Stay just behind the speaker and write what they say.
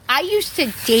I used to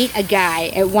date a guy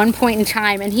at one point in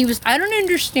time, and he was, I don't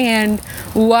understand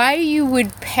why you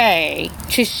would pay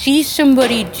to see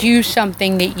somebody do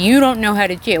something that you don't know how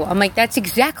to do. I'm like, that's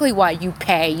exactly why you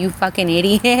pay, you fucking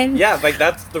idiot. Yeah, like,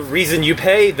 that's the reason you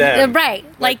pay them. Right.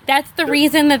 Like that's the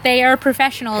reason that they are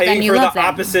professionals and you love them.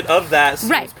 Paying for the opposite of that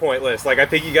seems pointless. Like, I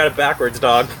think you got it backwards,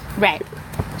 dog. Right.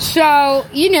 So,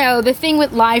 you know, the thing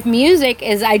with live music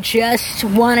is I just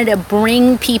wanted to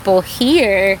bring people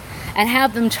here and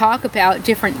have them talk about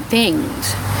different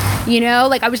things. You know,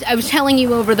 like I was telling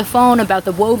you over the phone about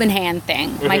the woven hand thing.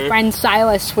 Mm-hmm. My friend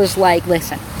Silas was like,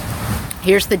 listen,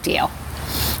 here's the deal.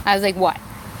 I was like, what?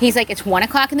 He's like, it's 1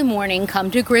 o'clock in the morning,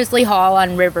 come to Grizzly Hall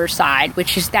on Riverside,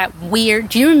 which is that weird,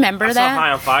 do you remember that? I saw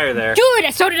High on Fire there.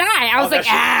 Dude, so did I. I was like,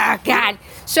 God.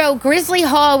 So Grizzly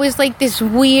Hall was like this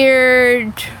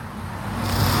weird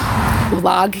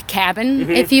log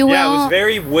cabin, if you will. Yeah, it was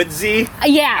very woodsy.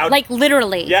 Like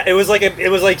literally. Yeah, it was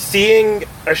like seeing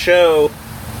a show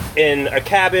in a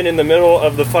cabin in the middle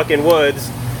of the fucking woods,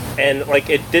 and like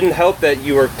it didn't help that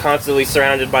you were constantly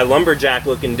surrounded by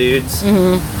lumberjack-looking dudes.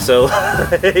 Mm-hmm. So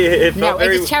it felt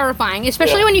it's terrifying,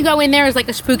 especially when you go in there as like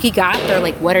a spooky goth. They're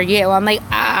like, "What are you?" I'm like,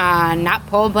 not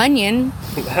Paul Bunyan.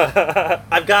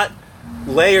 I've got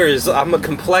layers. I'm a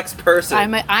complex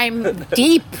person. I'm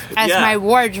deep as my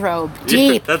wardrobe.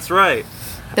 Deep. That's right.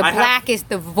 The black is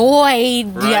the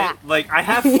void. Right? Yeah. Like, I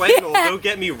have flannel, don't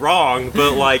get me wrong,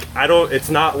 but like, it's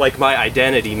not like my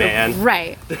identity, man.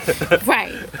 Right.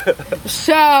 Right.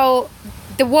 So,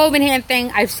 the woven hand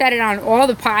thing, I've said it on all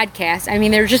the podcasts. I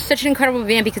mean, they're just such an incredible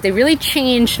band because they really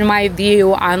changed my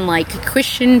view on like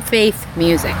Christian faith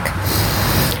music.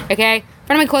 Okay? A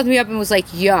friend of mine called me up and was like,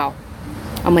 yo.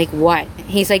 I'm like, what?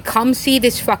 He's like, come see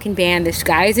this fucking band. This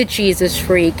guy is a Jesus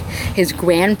freak. His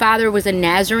grandfather was a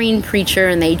Nazarene preacher,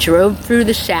 and they drove through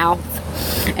the South.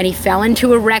 And he fell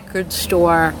into a record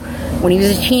store when he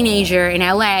was a teenager in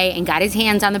LA and got his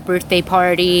hands on the birthday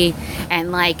party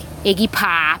and, like, Iggy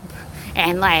Pop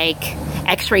and, like,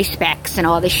 X-Ray Specs and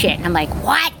all this shit. And I'm like,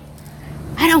 what?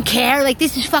 I don't care. Like,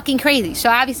 this is fucking crazy.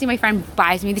 So, obviously, my friend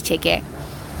buys me the ticket,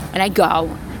 and I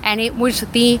go. And it was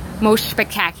the most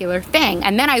spectacular thing.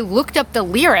 And then I looked up the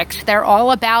lyrics. They're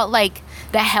all about, like,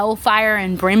 the hellfire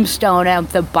and brimstone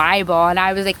of the Bible. And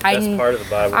I was like, That's part of the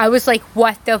Bible. I was like,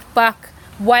 what the fuck?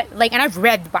 What? Like, and I've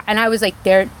read the Bible. And I was like,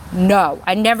 no.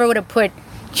 I never would have put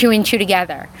 2 and 2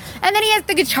 together. And then he has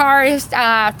the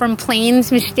guitarist from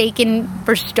Planes mistaken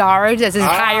for stars as his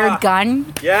hired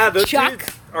gun. Yeah, those Chuck.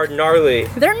 dudes are gnarly.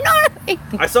 They're gnarly.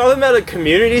 I saw them at a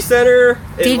community center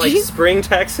in Did you? Spring,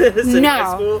 Texas in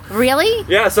high school. Really?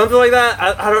 Yeah, something like that.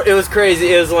 I don't. It was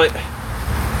crazy. It was like,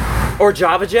 or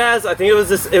Java Jazz. I think it was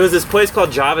this place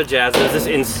called Java Jazz. It was this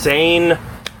insane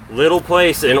little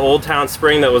place in Old Town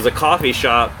Spring that was a coffee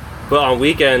shop. But on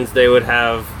weekends there was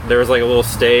like a little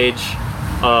stage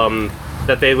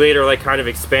that they later like kind of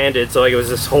expanded. So like it was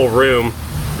this whole room.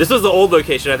 This was the old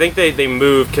location. I think they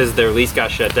moved because their lease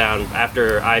got shut down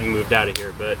after I moved out of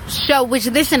here. But so was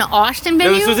this an Austin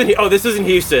venue? No, this was in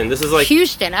Houston. This is like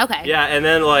Houston. Okay. Yeah, and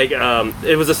then like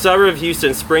it was a suburb of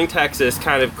Houston, Spring, Texas,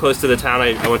 kind of close to the town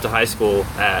I went to high school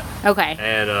at. Okay.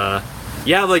 And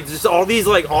yeah, like just all these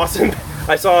like awesome.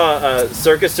 I saw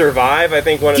Circus Survive. I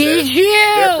think one of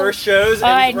their first shows.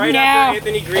 And it was right after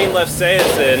Anthony Green left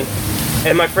Sayison,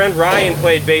 and my friend Ryan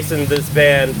played bass in this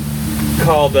band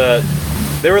called.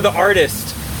 They were The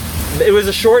Artist. It was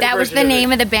a short version. That was the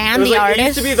name of the band, The Artist? It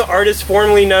used to be The Artist,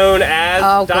 formerly known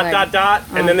as ...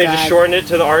 and then they just shortened it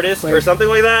to The Artist or something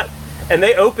like that. And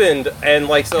they opened, and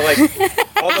like all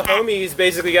the homies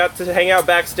basically got to hang out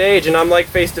backstage, and I'm like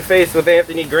face to face with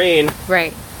Anthony Green.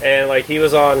 Right. And like he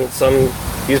was on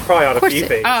he was probably on a few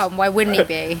things. Oh, why wouldn't he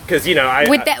be? Because you know,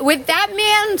 with that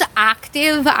man's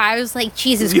octave, I was like,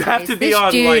 Jesus Christ, you have to be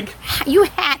on dude, like you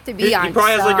have to be on. He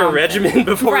probably has like a regimen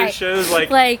before his shows,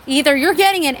 like either you're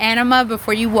getting an enema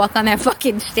before you walk on that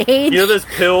fucking stage. You know those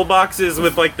pill boxes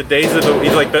with like the days of the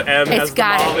week, like the M has the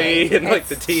Molly and like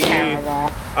the T.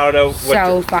 Terrible. I don't know.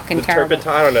 So fucking terrible.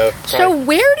 Turpentine, I don't know. So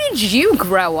where did you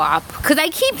grow up? Because I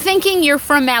keep thinking you're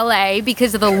from LA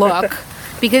because of the look,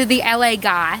 because of the LA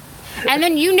goth. And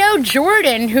then you know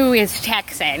Jordan, who is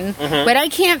Texan, but I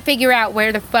can't figure out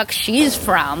where the fuck she's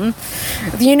from.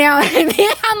 You know what I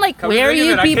mean? I'm like, where are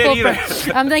you people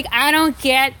from? I'm like, I don't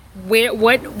get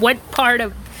what part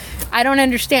of... I don't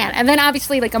understand. And then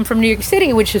obviously, like, I'm from New York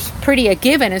City, which is pretty a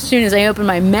given. As soon as I open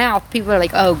my mouth, people are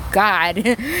like, oh,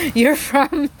 God, you're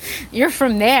from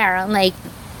there. I'm like,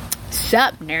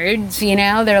 sup, nerds, you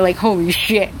know? They're like, holy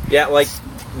shit. Yeah, like,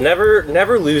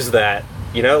 never lose that.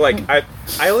 You know, like,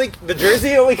 the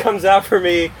Jersey only comes out for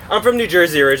me. I'm from New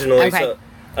Jersey originally, so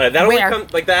That only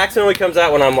the accent only comes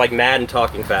out when I'm like mad and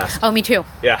talking fast. Oh, me too.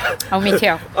 Yeah. Oh, me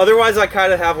too. Otherwise, I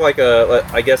kind of have like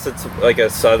I guess it's like a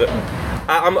southern.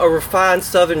 I'm a refined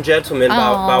southern gentleman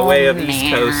by way of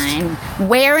East Coast.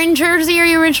 Where in Jersey are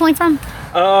you originally from?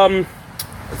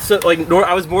 So like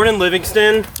I was born in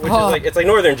Livingston, which is like it's like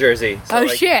northern Jersey. So,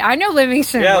 shit, I know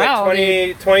Livingston well. Like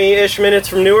 20-ish minutes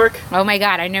from Newark. Oh my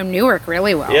god, I know Newark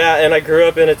really well. Yeah, and I grew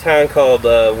up in a town called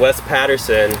West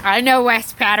Patterson. I know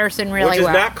West Patterson really well. Which is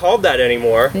not called that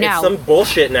anymore. No. It's some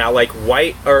bullshit now, like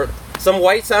some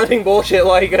white sounding bullshit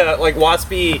like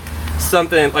Waspy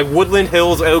something, like Woodland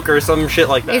Hills Oak or some shit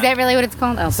like that. Is that really what it's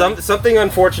called? Oh, something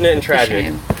unfortunate and tragic.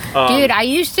 Dude, I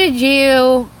used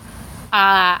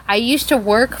to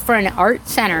work for an art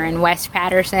center in West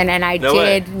Patterson, and I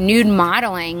did nude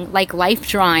modeling, like life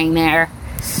drawing there.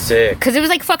 Sick. Because it was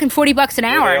like fucking $40 an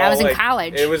hour, and I was in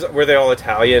college. Were they all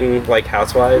Italian, like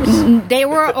housewives? They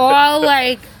were all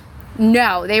like,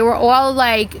 no, they were all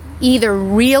like either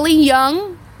really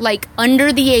young, like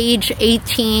under the age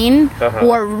 18,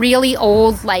 or really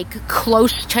old, like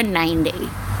close to 90.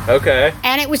 Okay.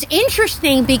 And it was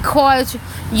interesting because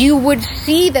you would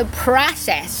see the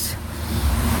process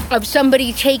of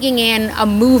somebody taking in a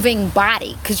moving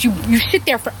body, because you sit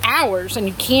there for hours and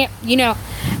you can't,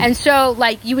 and so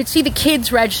like you would see the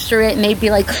kids register it and they'd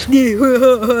be like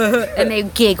and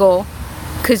they'd giggle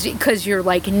because you're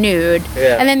like nude,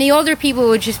 and then the older people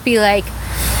would just be like,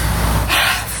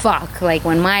 fuck, like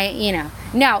when my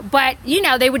no, but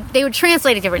they would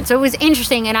translate it different. So it was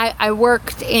interesting. And I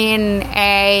worked in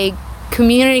a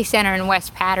community center in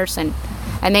West Patterson,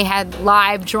 and they had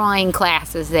live drawing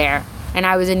classes there. And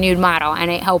I was a nude model,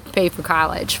 and it helped pay for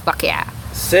college. Fuck yeah.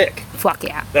 Sick. Fuck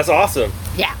yeah. That's awesome.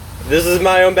 Yeah. This is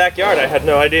my own backyard. I had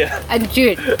no idea.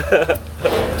 Dude,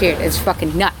 it's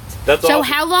fucking nuts. That's so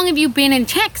awesome. How long have you been in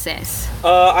Texas?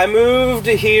 I moved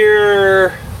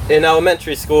here in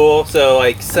elementary school, so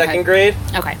like second grade.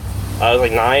 Okay. I was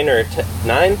like 9 or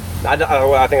 9.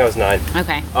 I think I was 9.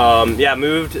 Okay. Yeah,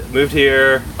 moved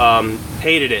here.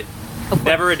 Hated it.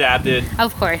 Never adapted.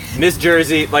 Of course. Miss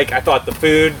Jersey. Like, I thought the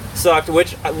food sucked,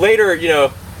 which later,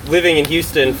 living in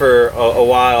Houston for a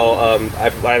while,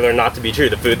 I learned not to be true.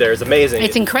 The food there is amazing.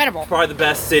 It's incredible. Probably the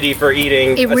best city for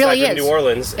eating. It really is. New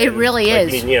Orleans. It really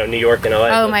is. New York and LA.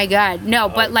 Oh my God, no!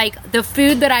 But like the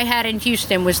food that I had in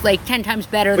Houston was like 10 times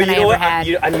better than I ever had.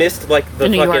 I missed like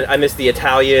I missed the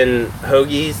Italian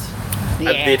hoagies,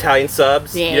 the Italian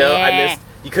subs. Yeah. I missed.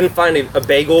 You couldn't find a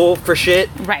bagel for shit.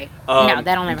 Right. No,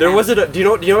 that'll never. There wasn't. Do you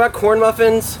know about corn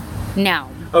muffins? No.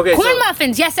 Okay, corn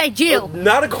muffins, yes I do.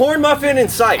 Not a corn muffin in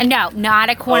sight. No, not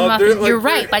a corn muffin. You're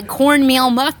right, like cornmeal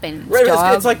muffins. Right,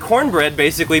 it's like cornbread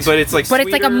basically, but it's like But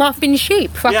it's like a muffin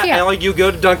shape. Fuck yeah. And like you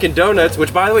go to Dunkin' Donuts,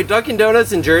 which by the way, Dunkin'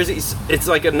 Donuts in Jersey, it's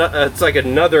like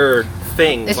another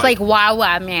thing. It's like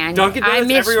Wawa, man. Dunkin' Donuts I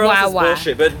miss everywhere else is Wawa.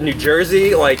 bullshit, but New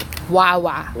Jersey, like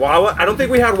Wawa. I don't think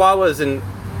we had Wawas in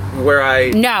where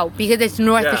I... No, because it's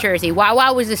north of Jersey.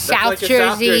 Wawa was a South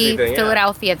Jersey, thing,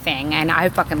 Philadelphia thing, and I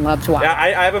fucking loved Wawa. Yeah,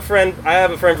 I have a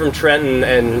friend from Trenton,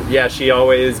 and she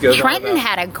always goes Trenton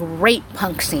had a great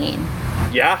punk scene.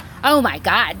 Yeah? Oh my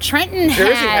God, Jersey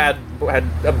had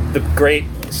the great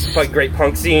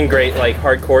punk scene, great like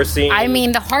hardcore scene. I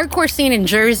mean, the hardcore scene in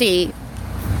Jersey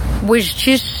was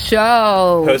just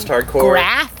so... post-hardcore.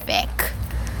 Graphic.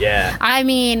 Yeah. I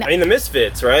mean the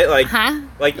Misfits, right? Like,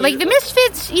 like the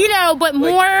Misfits, but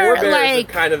more like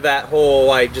kind of that whole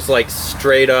like just like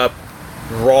straight up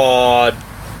raw,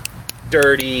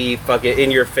 dirty, fucking in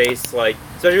your face, like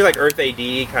especially like Earth AD,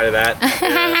 kind of that.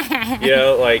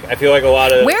 Like I feel like a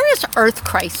lot of. Where is Earth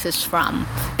Crisis from?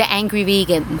 The angry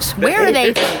vegans. Where are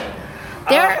they?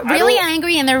 They're really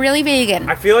angry and they're really vegan.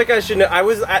 I feel like I should know. I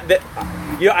was at the.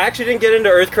 I actually didn't get into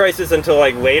Earth Crisis until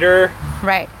like later.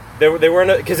 Right. They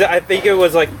weren't, because I think it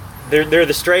was like they're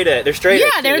the straight edge. They're straight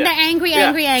edge. Yeah, they're the angry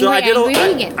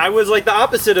vegan. I was like the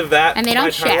opposite of that. And they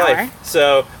don't shower.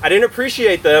 So I didn't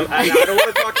appreciate them. I don't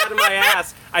want to talk out of my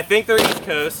ass. I think they're East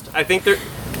Coast. I think they're.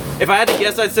 If I had to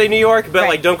guess, I'd say New York, but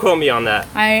like don't quote me on that.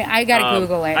 I gotta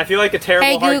Google it. I feel like a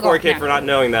terrible hardcore kid for not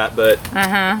knowing that, but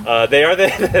they are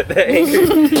the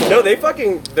angry. No,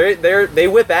 they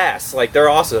whip ass. Like they're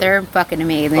awesome. They're fucking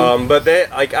amazing. But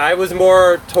I was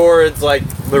more towards like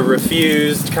the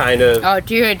Refused kind of. Oh,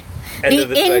 dude.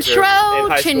 The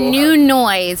intro to New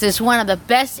Noise is one of the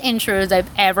best intros I've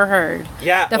ever heard.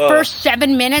 Yeah. The first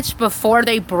 7 minutes before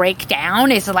they break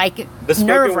down is like the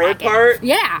spoken word part.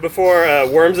 Yeah. Before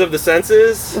Worms of the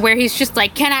Senses. Where he's just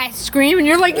like, "Can I scream?" And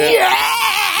you're like, "Yeah!"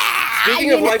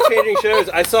 Speaking of life-changing shows,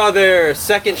 I saw their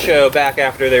second show back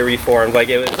after they reformed. Like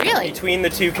it was between the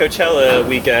two Coachella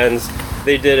weekends.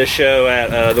 They did a show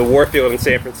at the Warfield in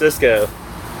San Francisco.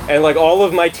 And like all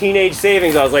of my teenage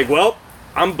savings, I was like, well,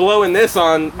 I'm blowing this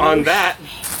on that.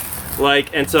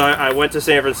 Like, and so I went to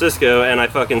San Francisco and I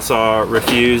fucking saw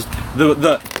Refused.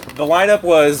 The lineup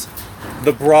was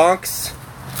The Bronx,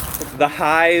 The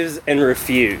Hives, and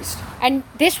Refused. And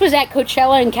this was at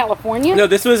Coachella in California? No,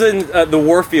 this was in the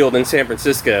Warfield in San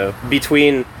Francisco.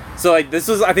 So like this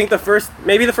was, I think the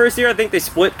first year, I think they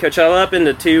split Coachella up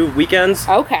into 2 weekends.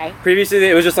 Okay. Previously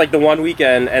it was just like the one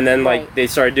weekend, and then like Right. they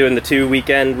started doing the 2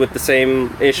 weekend with the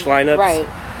same-ish lineups. Right.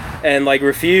 And like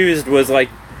Refused was like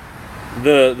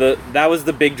that was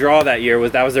the big draw that year.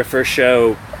 That was their first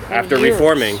show after Years.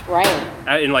 reforming.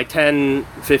 Right. In like 10,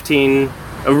 15,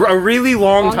 a really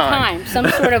long time. Some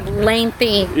sort of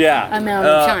lengthy amount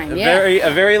of time.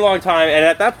 A very long time. And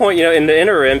at that point, in the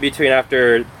interim between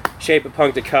after Shape of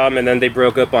Punk to Come and then they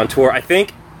broke up on tour, I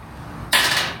think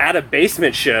at a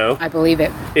basement show. I believe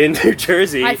it. In New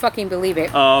Jersey. I fucking believe it.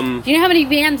 Do you know how many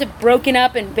bands have broken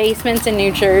up in basements in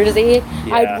New Jersey?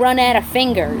 Yeah. I'd run out of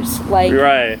fingers. Like,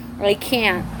 right. I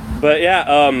can't. But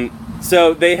yeah,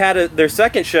 so they had their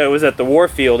second show was at the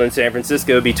Warfield in San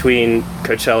Francisco between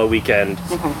Coachella weekend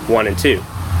 1 and 2.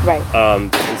 Right.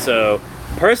 And so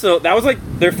that was like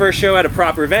their first show at a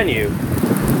proper venue.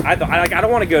 I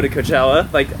don't want to go to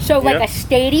Coachella. Like a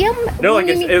stadium? No, like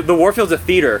the Warfield's a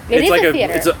theater. It's like a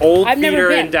theater. It's an old I've never theater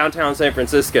been. in downtown San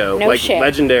Francisco. No like shit.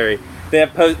 Legendary. They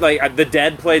have the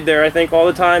Dead played there, I think, all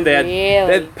the time. They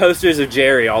had posters of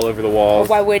Jerry all over the walls.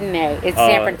 Well, why wouldn't they? It's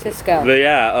San Francisco. But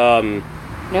yeah,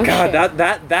 no God, shit.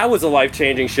 that was a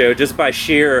life-changing show just by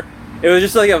sheer. It was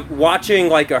just like watching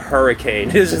like a hurricane.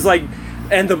 It was just like,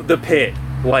 and the pit,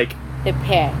 like.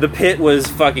 The pit was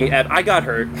fucking I got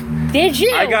hurt. Did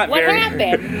you? What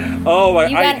happened? Oh my!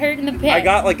 You got hurt in the pit. I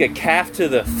got like a calf to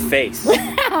the face.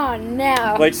 Oh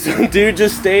no! Like some dude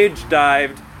just stage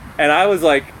dived, and I was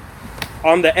like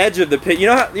on the edge of the pit. You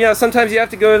know, sometimes you have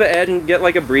to go to the edge and get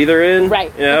like a breather in.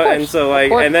 Right. You know, and so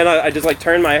like, and then I just like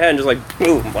turned my head and just like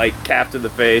boom, like calf to the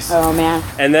face. Oh man!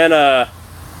 And then I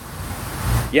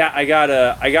got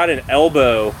an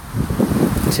elbow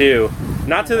too.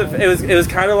 Not to the. It was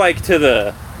kind of like to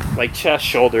the, like chest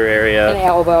shoulder area. An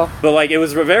elbow. But like it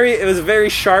was a very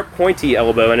sharp, pointy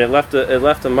elbow, and it left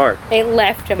a mark. It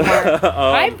left a mark.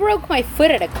 I broke my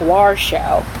foot at a Guar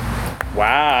show.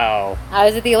 Wow. I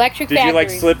was at the Electric Factory. Did you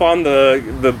like slip on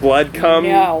the blood cum?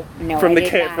 No, from I the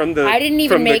did not. from the. I didn't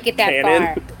even make it that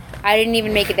cannon? far. I didn't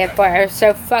even make it that far. I was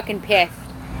so fucking pissed.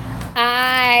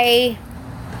 I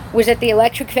was at the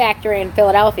Electric Factory in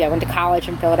Philadelphia. I went to college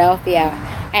in Philadelphia,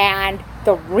 and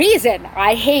the reason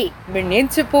I hate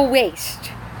municipal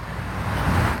waste.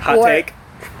 Hot take?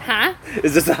 Huh?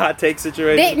 Is this a hot take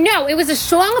situation? No, it was a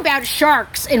song about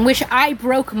sharks in which I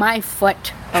broke my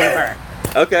foot over.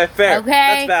 Okay, fair. Okay?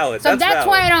 That's valid. So that's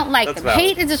why I don't like them.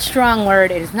 Hate is a strong word.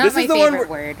 It is not my favorite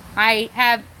word. I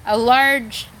have a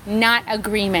large not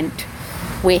agreement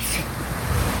with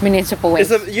municipal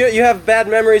waste. You have bad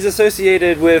memories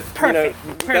associated with Perfect.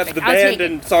 the band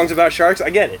and songs about sharks. I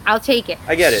get it. I'll take it.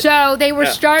 I get it. So they were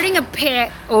starting a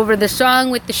pit over the song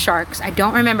with the sharks. I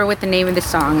don't remember what the name of the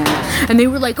song is. And they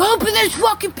were like, open this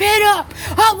fucking pit up.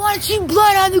 I want to see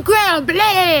blood on the ground. Blah,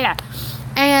 blah, blah.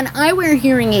 And I wear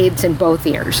hearing aids in both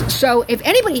ears. So if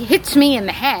anybody hits me in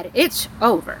the head, it's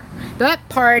over. That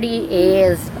party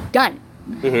is done.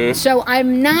 Mm-hmm. So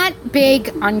I'm not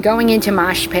big on going into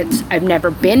mosh pits. I've never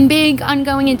been big on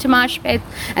going into mosh pits,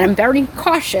 and I'm very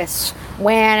cautious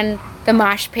when the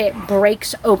mosh pit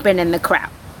breaks open in the crowd.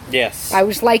 Yes. I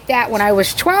was like that when I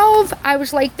was 12. I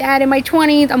was like that in my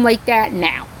 20s. I'm like that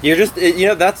now. You're just,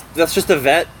 that's just a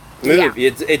vet move.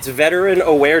 Yeah. It's veteran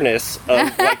awareness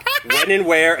of like when and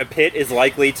where a pit is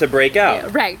likely to break out. Yeah,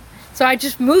 right. So I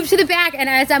just moved to the back, and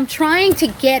as I'm trying to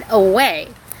get away,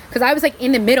 because I was like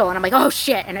in the middle, and I'm like, oh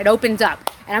shit, and it opens up,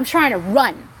 and I'm trying to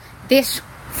run. This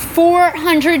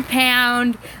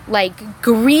 400-pound, like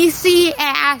greasy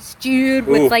ass dude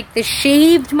with like the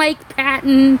shaved Mike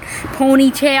Patton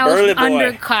ponytails,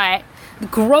 undercut, the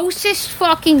grossest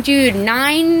fucking dude,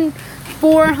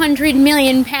 400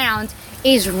 million pounds,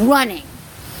 is running.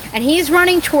 And he's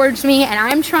running towards me, and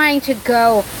I'm trying to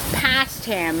go past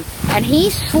him, and he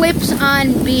slips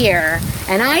on beer,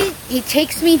 and he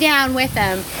takes me down with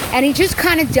him, and he just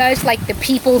kind of does like the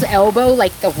people's elbow,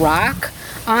 like The Rock,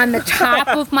 on the top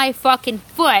of my fucking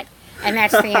foot, and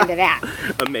that's the end of that.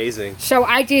 Amazing. So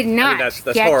I did not that's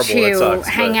get horrible. to sucks,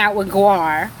 hang out with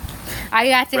Guar. I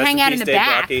got to hang out in the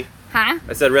back. Rocky. Huh?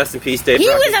 I said rest in peace, Dave. He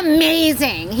Rocky. was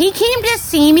amazing. He came to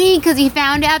see me because he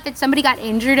found out that somebody got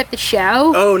injured at the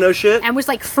show. Oh, no shit? And was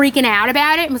like freaking out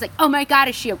about it and was like, oh my god,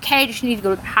 is she okay? Does she need to go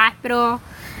to the hospital?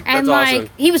 And That's like, awesome.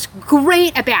 he was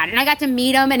great about it. And I got to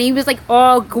meet him, and he was like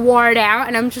all gored out,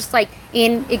 and I'm just like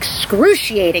in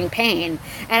excruciating pain.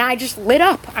 And I just lit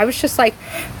up. I was just like,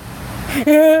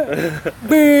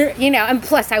 you know, and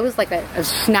plus I was like a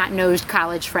snot-nosed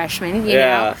college freshman, you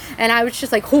know, and I was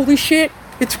just like, holy shit,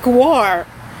 it's Gwar.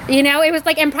 You know, it was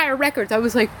like Empire Records. I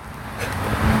was like,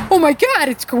 oh my god,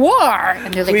 it's Gwar.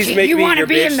 And they're like, you want to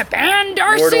be in the band,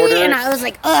 Darcy? And I was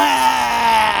like,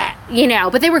 you know,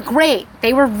 but they were great.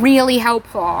 They were really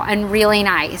helpful and really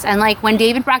nice. And like when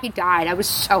David Brocky died, I was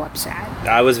so upset.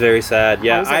 I was very sad.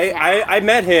 Yeah, I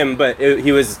met him, but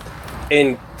he was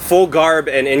in full garb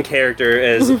and in character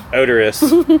as Odorous.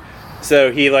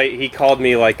 So he called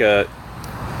me like a...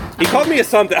 He called me a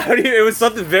something. It was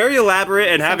something very elaborate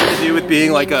and having to do with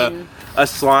being like a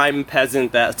slime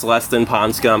peasant that's less than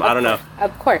pond scum. I don't know.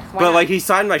 Of course. But like he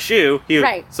signed my shoe.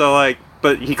 Right. So like,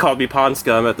 but he called me pond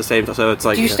scum at the same time. So it's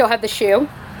like. Do you still have the shoe?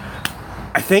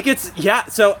 I think it's, yeah.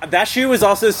 So that shoe was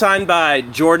also signed by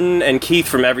Jordan and Keith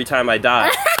from Every Time I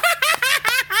Die.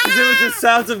 Because it was the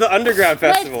Sounds of the Underground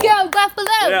Festival. Let's go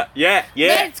Buffalo. Yeah.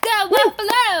 Let's go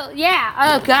Buffalo. Yeah.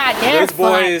 Oh God, they're Those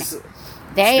boys. Fun.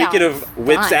 They Speaking are of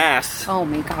Whip's fun. ass. Oh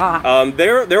my God.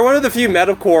 They're one of the few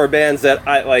metalcore bands that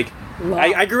I like.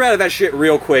 I grew out of that shit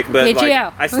real quick, but Did like,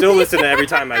 you? I still listen to Every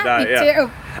Time I Die. Me Yeah.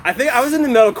 too. I think I was in the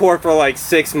metalcore for like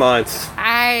 6 months.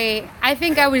 I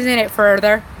think I was in it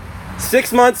further.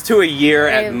 6 months to a year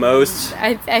at most.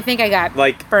 I think I got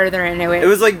like further into it. It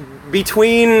was like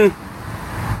between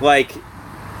like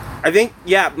I think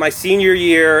my senior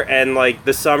year and like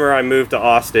the summer I moved to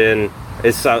Austin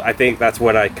I think that's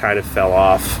when I kind of fell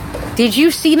off. Did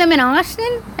you see them in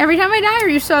Austin Every Time I Die, or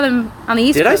you saw them on the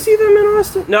East Coast? Did I see them in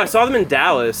Austin? No, I saw them in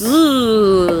Dallas.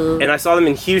 Ooh. And I saw them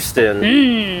in Houston.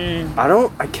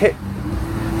 I can't.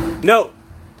 No,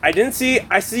 I didn't see.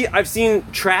 I've seen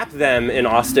Trap Them in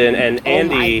Austin, and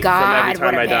Andy God,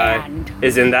 from Every Time I band. Die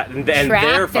is in that, and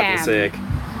they're fucking Them sick.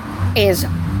 Is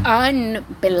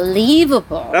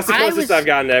unbelievable. That's the closest I've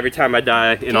gotten to Every Time I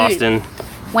Die in Austin.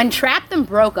 When Trap Them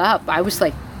broke up, I was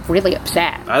like really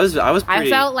upset. I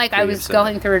felt like I was upset.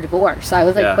 going through a divorce. I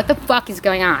was like, what the fuck is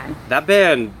going on? That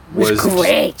band was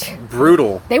great.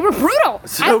 Brutal. They were brutal.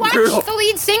 So I watched brutal. the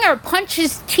lead singer punch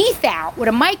his teeth out with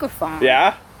a microphone.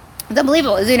 Yeah? It's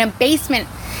unbelievable. It was in a basement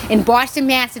in Boston,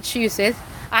 Massachusetts.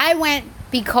 I went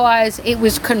because it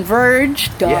was Converge.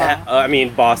 Duh. Yeah, I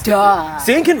mean, Boston. Duh.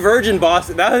 Seeing Converge in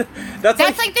Boston, that's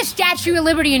like the Statue of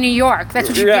Liberty in New York. That's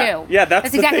what you do. Yeah,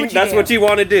 that's the exactly thing. what you That's do. what you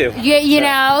want to do. Yeah, you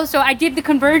know, so I did the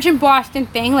Converge in Boston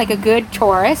thing like a good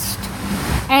tourist.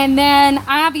 And then,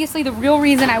 obviously, the real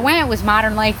reason I went was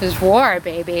Modern Life is War,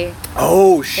 baby.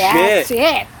 Oh, shit. That's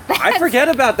it. I forget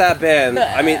about that band.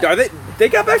 I mean, they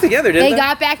got back together, didn't they? They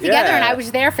got back together, and I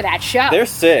was there for that show. They're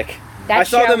sick. I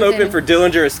saw them open for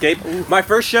Dillinger Escape. My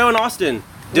first show in Austin.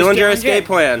 Dillinger Escape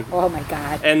Plan. Oh my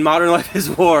God. And Modern Life is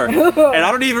War. And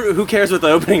I don't even, who cares what the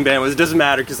opening band was? It doesn't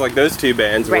matter, because like those two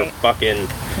bands were fucking...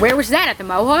 Where was that? At the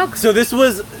Mohawk? So this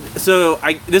was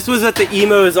at the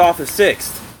Emos off of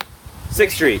 6th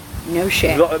Street. No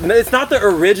shit. It's not the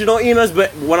original emos, but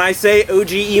when I say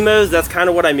OG emos, that's kind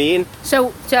of what I mean.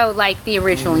 So like the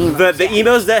original emos. The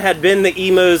emos that had been the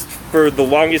emos for the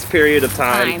longest period of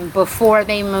time. Before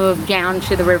they moved down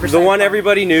to the Riverside. The one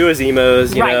everybody knew as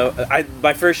emos, you know.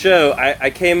 My first show, I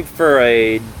came for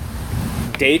a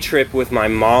day trip with my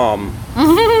mom.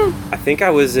 I think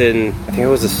I was a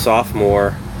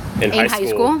sophomore in high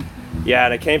school. Yeah,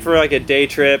 and I came for like a day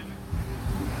trip.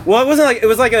 Well, it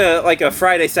was like a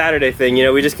Friday, Saturday thing, you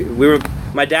know,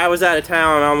 my dad was out of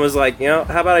town, and I was like, you know,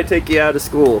 how about I take you out of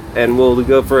school, and we'll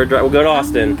go for a drive, we'll go to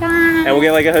Austin, and we'll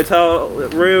get like a hotel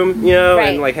room, you know,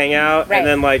 and like hang out, and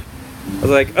then like, I was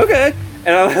like, okay,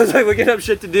 and I was like looking up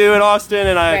shit to do in Austin,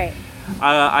 and I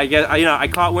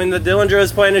caught when the Dillinger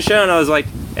was playing a show, and I was like,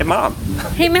 hey mom.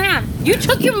 Hey mom, you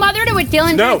took your mother to a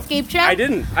Dillinger Escape show? I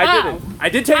didn't. I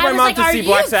did take my mom to see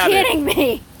Black Sabbath. Are you kidding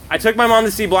me? I took my mom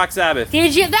to see Black Sabbath.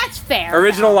 Did you? That's fair.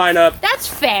 Original lineup. That's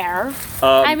fair.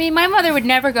 I mean, my mother would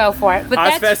never go for it, but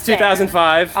that's fair. Ozfest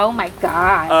 2005. Oh my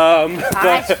God.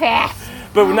 Ozfest.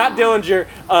 But not Dillinger.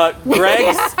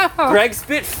 Greg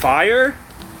spit fire,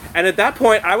 and at that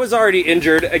point, I was already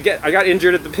injured. Again, I got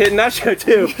injured at the pit in that show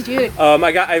too. Dude.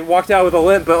 I walked out with a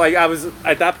limp, but like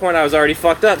at that point, I was already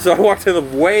fucked up. So I walked to the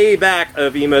way back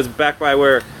of Emos, back by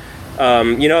where.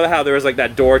 You know how there was like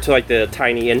that door to like the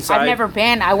tiny inside? I've never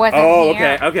been. I wasn't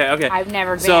here. Okay. I've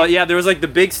never been. So yeah, there was like the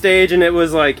big stage, and it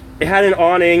was like it had an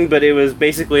awning, but it was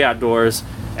basically outdoors,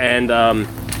 and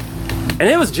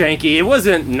it was janky. It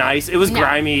wasn't nice. It was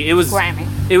grimy. It was grimy.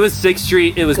 It was 6th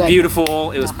Street. It was beautiful.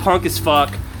 It was punk as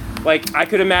fuck. like I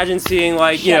could imagine seeing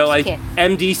like you know like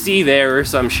MDC there or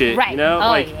some shit. Right. You know, oh,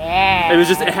 like yeah.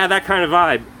 it had that kind of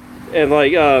vibe, and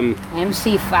like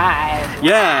MC5.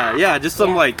 Yeah, just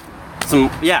some like. Some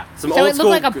old school. So it looked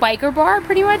like a biker bar,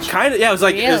 pretty much. Kind of, yeah. It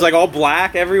was like all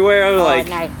black everywhere. Like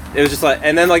nice. It was just like,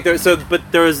 and then like but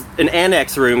there was an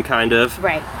annex room, kind of.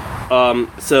 Right.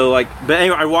 So like, but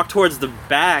anyway, I walked towards the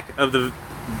back of the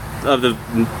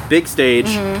big stage,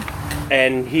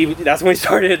 and that's when he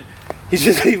started. He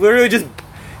literally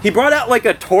brought out like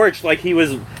a torch, like he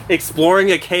was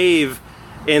exploring a cave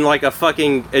in like a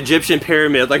fucking Egyptian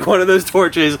pyramid, like one of those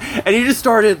torches, and he just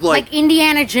started like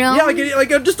Indiana Jones. Yeah, like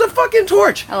just a fucking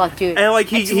torch. Oh, dude. And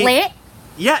like it's lit.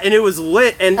 Yeah, and it was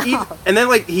lit, and and then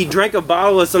like he drank a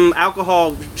bottle of some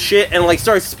alcohol shit and like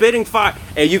started spitting fire,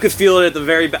 and you could feel it at the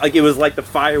very back. Like it was like the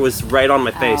fire was right on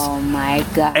my face. Oh my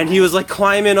god. And he was like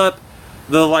climbing up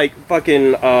the like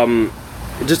fucking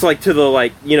just like to the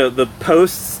like you know the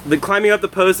posts, climbing up the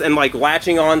posts and like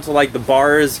latching on to like the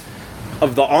bars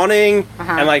of the awning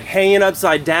and like hanging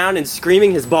upside down and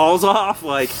screaming his balls off,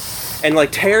 like, and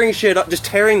like tearing shit up, just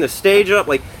tearing the stage up.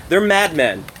 Like they're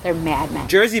madmen. They're madmen.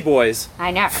 Jersey boys. I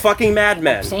know. Fucking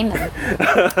madmen. I've seen them.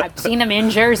 I've seen them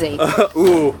in Jersey.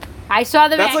 Ooh. I saw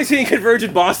them. That's like seeing Converge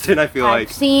in Boston. I feel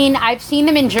I've seen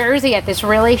them in Jersey at this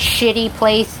really shitty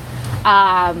place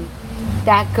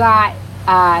that got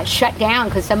shut down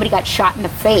because somebody got shot in the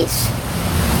face.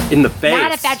 In the face.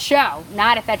 Not at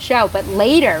that show, but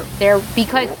later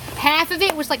because half of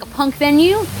it was like a punk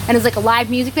venue and it was like a live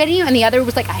music venue, and the other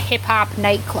was like a hip hop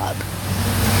nightclub.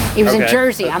 It was in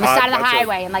Jersey, on the side of the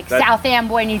highway, in like South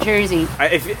Amboy, New Jersey.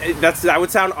 That would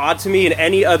sound odd to me in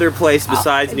any other place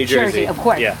besides New Jersey. Of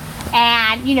course. Yeah.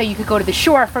 And you know you could go to the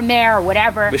Shore from there or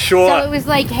whatever. The Shore. So it was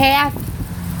like half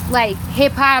like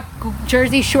hip hop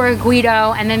Jersey Shore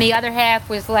Guido, and then the other half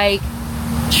was like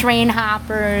train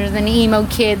hoppers and emo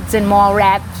kids and mall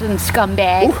rats and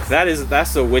scumbags. Ooh,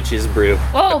 that's a witch's brew.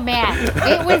 Oh man,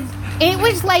 it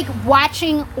was like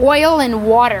watching oil and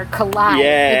water collide.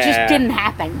 Yeah. It just didn't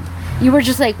happen. You were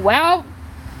just like, well,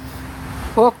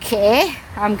 okay,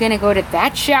 I'm gonna go to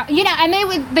that show. You know, and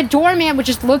the doorman would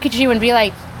just look at you and be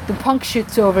like, the punk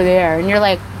shit's over there, and you're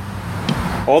like,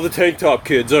 all the tank top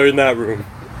kids are in that room.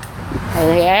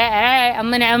 Yeah,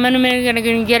 I'm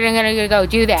gonna go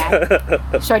do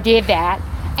that. So I did that,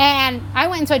 and I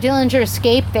went and saw Dillinger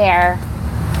Escape there.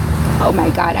 Oh my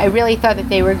god, I really thought that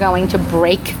they were going to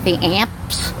break the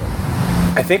amps.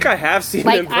 I think I have seen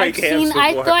them break amps before.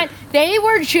 I thought they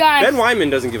were just... Ben Wyman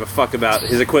doesn't give a fuck about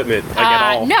his equipment, like,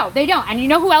 at all. No, they don't. And you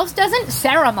know who else doesn't?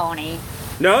 Ceremony.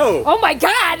 No. Oh my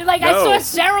god! Like, I saw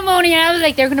Ceremony and I was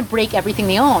like, they're gonna break everything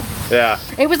they own. Yeah.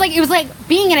 It was like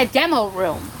being in a demo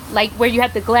room. Like, where you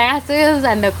have the glasses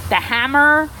and the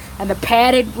hammer and the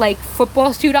padded, like,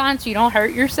 football suit on so you don't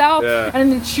hurt yourself. Yeah. And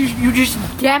then you just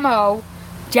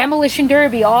Demolition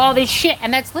Derby, all this shit.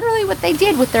 And that's literally what they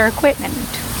did with their equipment.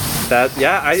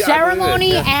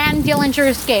 Ceremony and Dillinger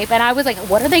Escape. And I was like,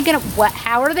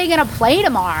 how are they gonna play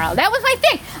tomorrow? That was my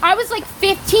thing. I was like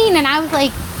 15 and I was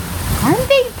like, aren't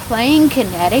they playing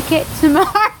Connecticut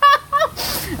tomorrow?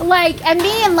 Like, and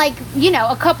me and like, you know,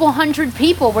 a couple hundred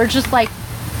people were just like,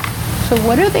 so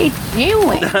what are they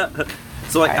doing?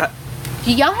 So like,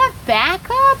 do y'all have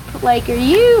backup? Like, are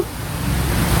you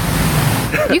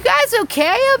guys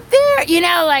okay up there? You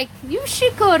know, like, you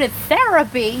should go to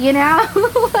therapy, you know?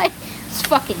 Like, it's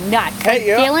fucking nuts.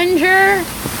 Hey, like, Dillinger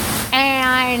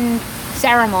and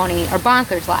Ceremony are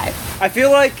bonkers live. I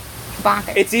feel like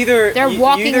bonkers. It's either... They're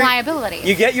walking liability.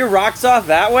 You get your rocks off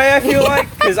that way, I feel like,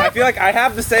 because I feel like I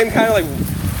have the same kind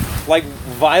of, like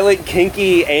violent,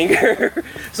 kinky anger.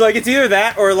 So, like, it's either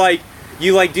that or, like,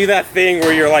 you, like, do that thing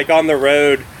where you're, like, on the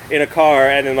road in a car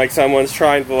and then, like, someone's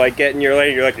trying to, like, get in your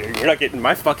lane. You're like, you're not getting in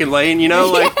my fucking lane, you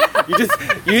know? Like,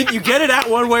 you get it at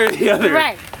one way or the other.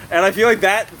 Right. And I feel like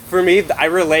that, for me, I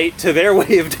relate to their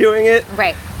way of doing it.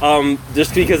 Right.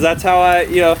 Just because that's how I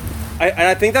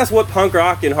think that's what punk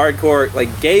rock and hardcore,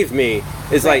 like, gave me,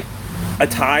 is, like, a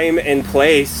time and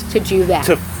place to do that.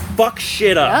 To fuck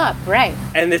shit up. Right.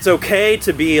 And it's okay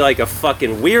to be, like, a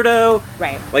fucking weirdo.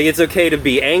 Right. Like, it's okay to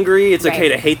be angry. It's okay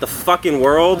to hate the fucking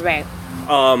world. Right.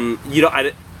 You know,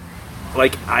 I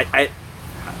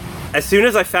as soon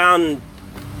as I found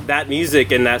that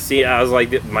music and that scene, I was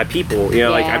like, my people, you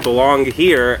know, like, I belong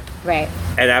here. Right.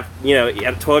 And you know,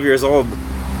 at 12 years old,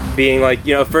 being like,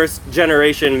 you know, first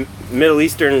generation Middle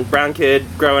Eastern brown kid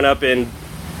growing up in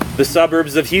the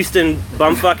suburbs of Houston,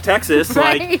 bumfuck Texas,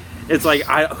 like, it's like,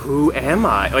 who am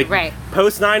I? Like,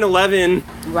 post 9/11,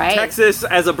 Texas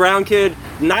as a brown kid,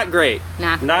 not great.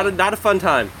 Not a fun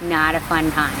time. Not a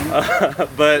fun time.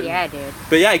 But yeah, dude.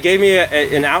 But yeah, it gave me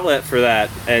an outlet for that,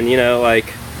 and you know, like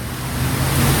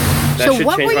that so should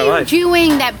what change were my you life.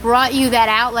 doing that brought you that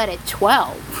outlet at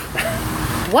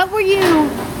 12? What were you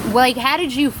like? How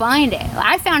did you find it?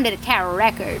 I found it at Tower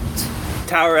Records.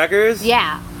 Tower Records?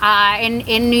 Yeah,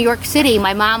 in New York City.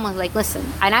 My mom was like, "Listen,"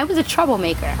 and I was a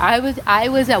troublemaker. I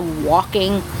was a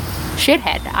walking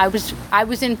shithead. I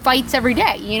was in fights every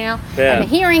day, you know, and the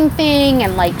hearing thing,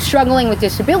 and like struggling with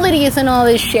disabilities and all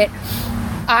this shit.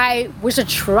 I was a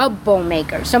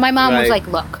troublemaker. So my mom was like,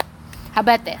 "Look, how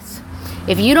about this?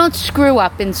 If you don't screw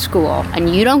up in school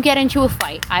and you don't get into a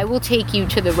fight, I will take you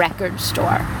to the record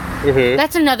store." Mm-hmm.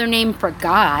 That's another name for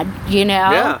God, you know?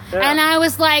 Yeah. And I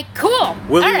was like, cool.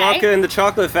 Willy Wonka and the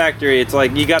Chocolate Factory. It's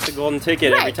like you got the golden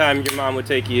ticket every Right. time your mom would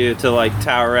take you to like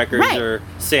Tower Records or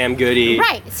Sam Goody.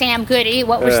 Right, Sam Goody.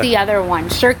 What was the other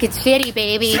one? Circuit City,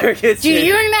 baby. Do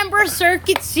you remember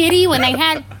Circuit City when they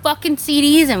had fucking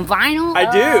CDs and vinyl?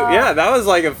 I do. Yeah, that was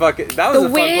like a fucking. That was The a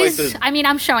fun place Wiz. to I mean,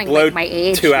 I'm showing blow like my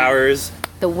age. 2 hours.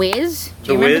 The Wiz.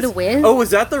 Do you remember The Wiz? Oh,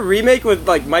 was that the remake with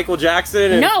like Michael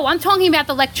Jackson? And... No, I'm talking about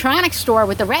the electronics store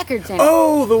with the records in it.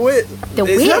 Oh, The Wiz. The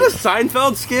Is Wiz. that a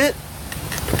Seinfeld skit?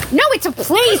 No, it's a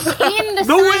place in the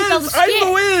The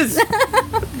Seinfeld Wiz. skit.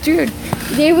 I'm The Wiz. Dude,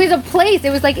 it was a place.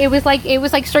 It was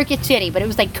like Circuit City, but it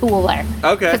was like cooler.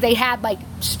 Okay. Because they had like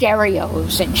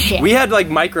stereos and shit. We had like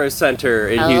Micro Center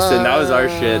in Houston. That was our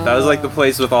shit. That was like the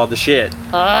place with all the shit.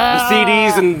 The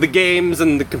CDs and the games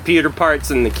and the computer parts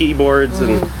and the keyboards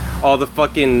and all the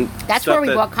fucking That's stuff where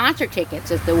we bought concert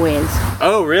tickets at The Wiz.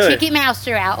 Oh, really?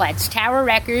 Ticketmaster outlets, Tower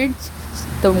Records,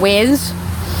 The Wiz,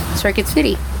 Circuit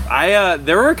City.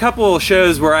 There were a couple of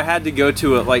shows where I had to go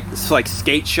to like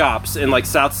skate shops in like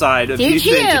South Side of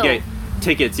Houston to get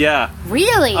tickets. Yeah.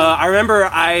 Really? I remember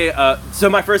so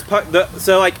my first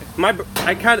I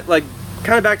kind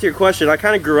of back to your question. I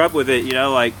kind of grew up with it, you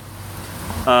know, like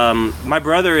my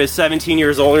brother is 17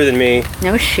 years older than me.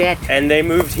 No shit. And they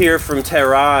moved here from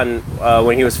Tehran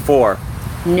when he was 4.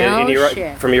 No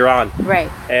shit. From Iran. Right.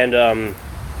 And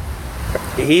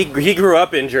he grew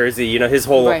up in Jersey, you know, his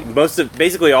whole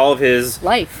basically all of his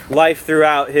life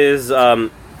throughout his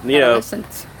you know,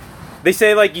 they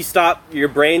say like your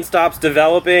brain stops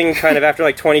developing kind of after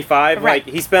like 25. Right.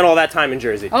 Like he spent all that time in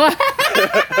Jersey.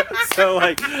 So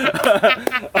like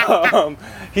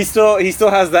he still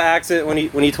has the accent when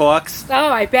he talks. Oh,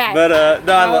 I bet. But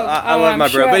no, I love my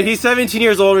bro. But he's 17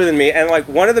 years older than me, and like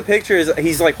one of the pictures,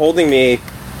 he's like holding me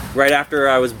right after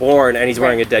I was born, and he's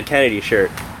wearing a Dead Kennedy shirt.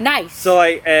 Nice. So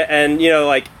like, and you know,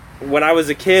 like when I was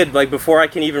a kid, like before I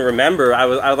can even remember, I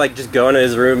would like just go into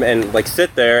his room and like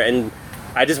sit there, and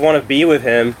I just want to be with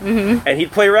him. Mm-hmm. And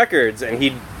he'd play records, and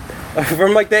he'd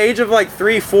from like the age of like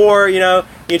 3, 4, you know,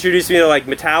 he introduced me to like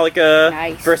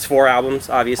Metallica, first 4 albums,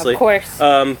 obviously, of course,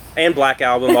 and Black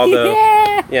Album, although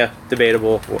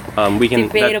debatable. We can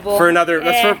debatable for another.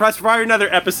 That's for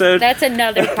another episode. That's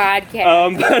another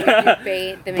podcast.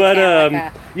 Debate the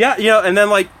Metallica. Yeah, you know, and then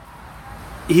like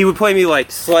he would play me like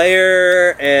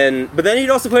Slayer, but then he'd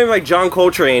also play me like John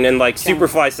Coltrane and like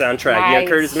Superfly soundtrack. You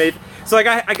know, Curtis Mayfield. So like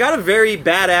I got a very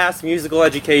badass musical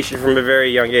education from a very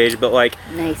young age, but like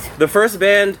the first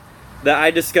band that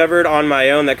I discovered on my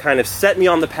own that kind of set me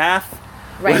on the path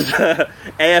was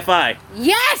AFI.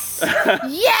 Yes!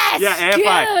 Yes! Yeah,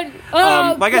 AFI. Dude!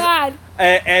 Oh, like God.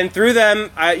 And through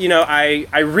them, I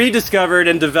rediscovered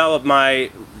and developed my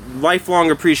lifelong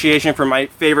appreciation for my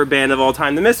favorite band of all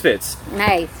time, the Misfits.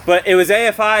 Nice. But it was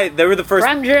AFI. They were the first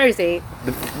from Jersey.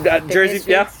 Jersey,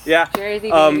 Misfits. yeah. Jersey,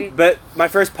 baby. But my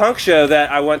first punk show that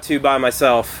I went to by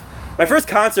myself. My first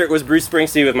concert was Bruce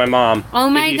Springsteen with my mom. Oh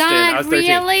my God! I was 13.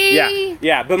 Really?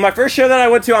 Yeah. But my first show that I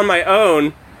went to on my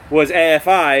own was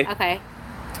AFI. Okay.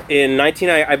 In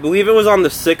 1990, I believe it was on the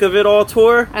Sick of It All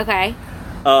tour. Okay.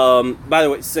 By the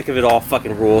way, Sick of It All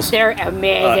fucking rules. They're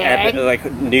amazing.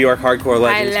 Like New York hardcore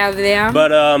legends. I love them.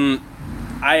 But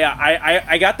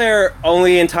I got there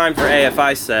only in time for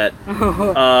AFI set.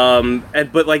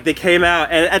 But like they came out,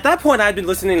 and at that point I'd been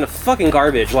listening to fucking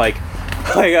garbage, like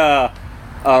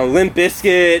Limp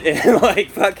Bizkit and like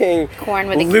fucking Korn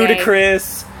with a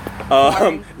Ludacris.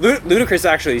 Ludacris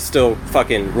actually still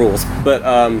fucking rules, but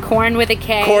Korn with a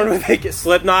K. Korn with a K.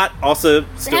 Slipknot also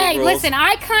still rules. Hey, listen,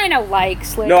 I kind of like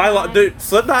Slipknot. No, I love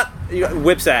Slipknot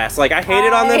whips ass. Like I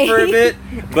hated on them for a bit,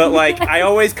 but like I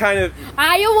was always kind of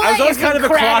a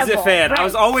closet fan. Right. I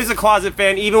was always a closet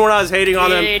fan, even when I was hating on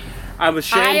them. I was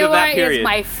ashamed of that period. Is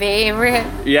my favorite.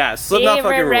 Yeah, Slipknot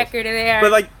fucking rules. Record of theirs.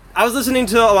 But like I was listening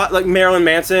to a lot like Marilyn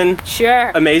Manson.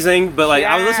 Sure. Amazing, but like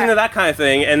I was listening to that kind of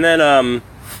thing, and then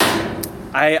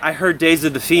I heard Days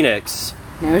of the Phoenix,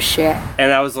 No shit.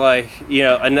 And I was like, you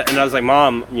know, and I was like,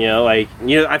 Mom, you know, like,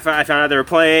 you know, I found out they were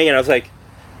playing, and I was like,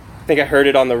 I think I heard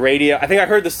it on the radio. I think I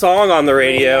heard the song on the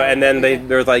radio, and then they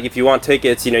were like, if you want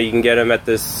tickets, you know, you can get them at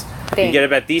this, you can get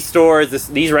them at these stores,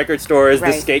 these record stores,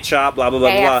 this skate shop, blah, blah,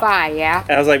 blah, blah. AFI, yeah.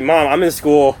 And I was like, Mom, I'm in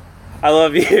school. I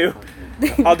love you.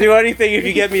 I'll do anything if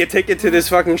you get me a ticket to this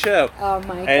fucking show. Oh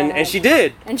my God. And she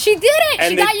did. And she did it. And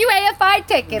she got you AFI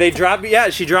tickets. They dropped me,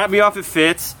 she dropped me off at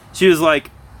Fitz. She was like,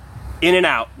 in and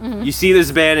out. You see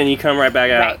this band and you come right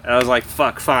back out. And I was like,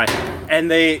 fuck, fine.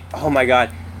 And they, oh my God.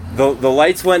 The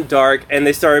lights went dark and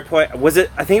they started playing,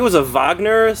 I think it was a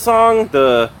Wagner song?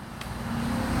 I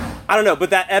don't know, but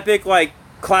that epic, like,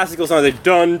 classical song, the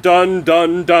dun, dun,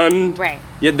 dun, dun. Right.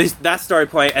 Yeah, that started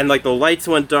playing and, like, the lights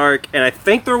went dark and I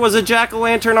think there was a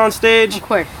jack-o'-lantern on stage. Of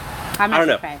course. I don't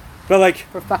know. But, like,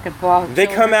 we're fucking balls. They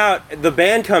come out, the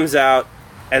band comes out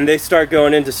and they start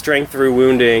going into Strength Through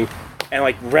Wounding. And,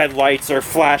 like, red lights are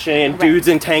flashing, and dudes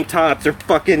in tank tops are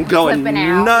fucking going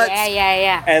nuts.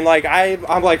 Yeah. And, like,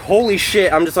 I'm like, holy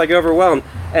shit, I'm just, like, overwhelmed.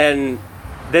 And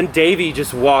then Davey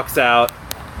just walks out.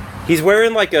 He's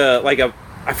wearing, like a,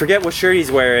 I forget what shirt he's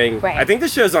wearing. Right. I think the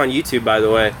show's on YouTube, by the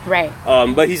way. Right.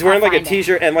 But he's wearing, like, a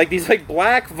t-shirt and, like, these, like,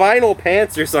 black vinyl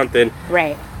pants or something.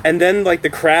 Right. And then, like, the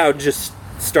crowd just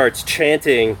starts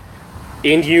chanting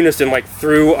in unison, like,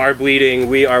 through our bleeding,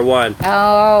 we are one.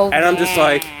 Oh, and I'm just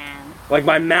like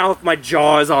my mouth, my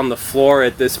jaw is on the floor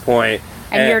at this point.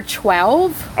 And you're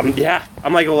 12? I'm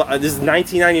like, this is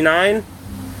 1999.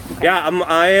 Okay.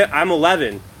 Yeah, I'm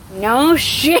 11. No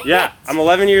shit. Yeah, I'm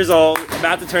 11 years old,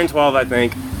 about to turn 12, I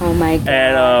think. Oh my God.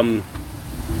 And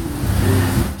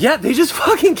yeah, they just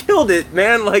fucking killed it,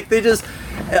 man. Like they just,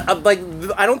 like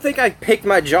I don't think I picked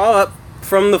my jaw up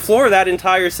from the floor that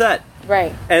entire set.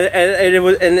 Right. And it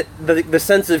was, and the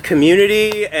sense of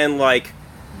community and like,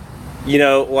 you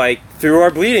know, like through our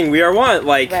bleeding we are one.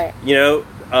 Like, you know,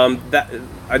 that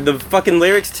the fucking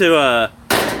lyrics to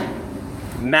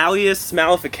Malleus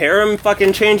Maleficarum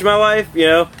fucking changed my life. You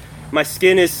know, my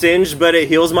skin is singed but it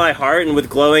heals my heart, and with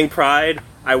glowing pride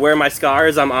I wear my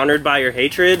scars, I'm honored by your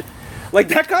hatred. Like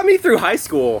that got me through high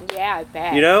school. Yeah, I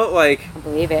bet. You know, like I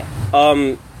believe it.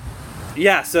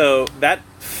 Yeah, so that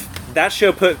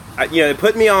show put, you know, it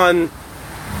put me on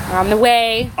the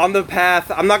way, on the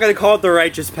path. I'm not gonna call it the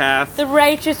righteous path. The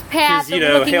righteous path, you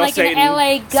know, looking Hail like Satan, an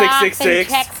LA goth in 666,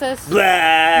 Texas,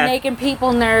 blah, making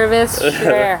people nervous.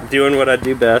 Sure. Doing what I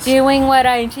do best. Doing what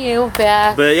I do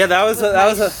best. But yeah, that was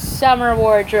a summer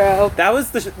wardrobe. That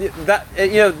was you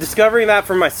know, discovering that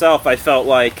for myself. I felt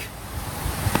like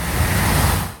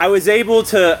I was able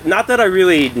to, not that I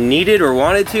really needed or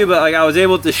wanted to, but like I was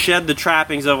able to shed the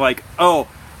trappings of like, oh,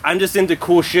 I'm just into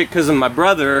cool shit because of my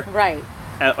brother. Right.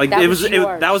 Like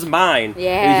that that was mine.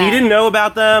 Yeah. He didn't know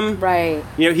about them. Right.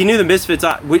 You know, he knew the Misfits.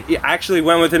 We actually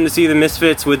went with him to see the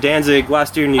Misfits with Danzig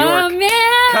last year in New York. Oh man!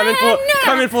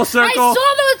 Coming full circle. I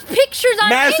saw those pictures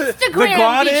on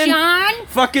Instagram, Bijan.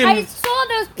 Fucking. I saw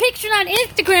those pictures on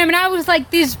Instagram, and I was like,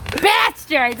 "This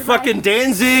bastard!" Fucking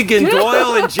Danzig and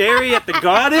Doyle and Jerry at the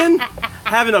Garden,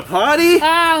 having a party.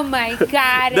 Oh my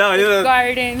God! No, the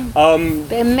Garden.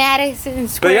 The Madison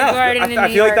Square Garden in New York.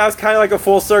 I feel like that was kind of like a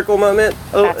full circle moment.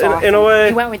 Awesome. In a way.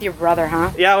 You went with your brother,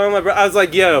 huh? Yeah, I went with my brother. I was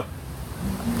like, yo,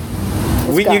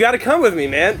 you gotta come with me,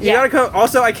 man. You gotta come.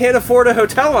 Also, I can't afford a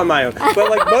hotel on my own. But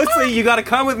like, mostly you gotta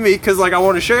come with me because like I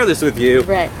want to share this with you.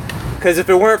 Right. Because if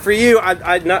it weren't for you,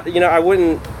 I'd not, you know, I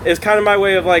wouldn't. It's kind of my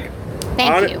way of like,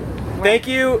 thank you. Thank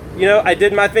you. You know, I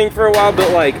did my thing for a while,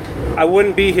 but like, I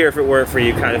wouldn't be here if it weren't for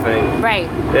you, kind of thing. Right.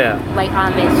 Yeah. Like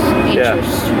on this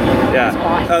interest. Yeah.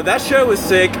 Awesome. That show was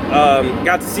sick.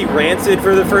 Got to see Rancid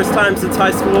for the first time since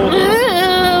high school.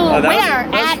 Ooh, where?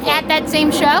 At that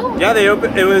same show? Yeah, they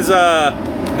opened. It was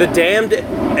The Damned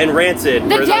and Rancid.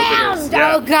 The Damned.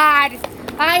 Yeah. Oh God.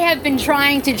 I have been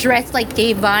trying to dress like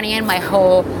Dave Vanian my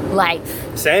whole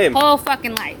life. Same. Whole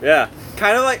fucking life. Yeah.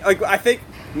 Kind of like I think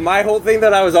my whole thing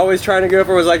that I was always trying to go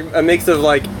for was like a mix of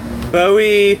like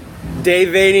Bowie, Dave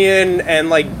Vanian, and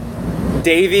like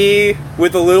Davey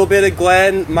with a little bit of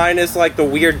Glenn, minus like the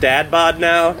weird dad bod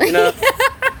now, you know?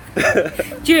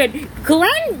 Dude,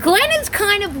 Glenn is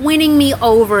kind of winning me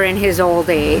over in his old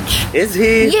age. Is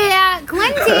he? Yeah,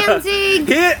 Glenn Danzig.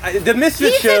 The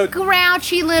Misfits show. He's a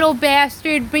grouchy little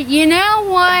bastard, but you know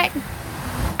what?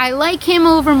 I like him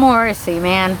over Morrissey,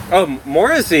 man. Oh,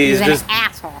 Morrissey's He's just an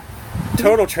asshole.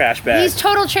 Total trash bag. He's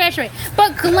total trash bag.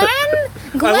 But Glenn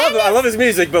I love his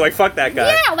music, but like, fuck that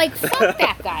guy. Yeah, like, fuck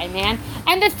that guy, man.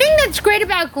 And the thing that's great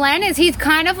about Glenn is he's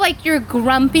kind of like your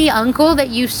grumpy uncle that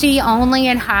you see only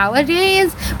in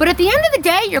holidays. But at the end of the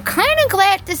day, you're kind of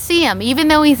glad to see him, even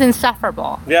though he's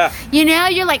insufferable. Yeah. You know,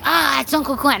 you're like, it's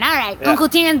Uncle Glenn. All right, yeah. Uncle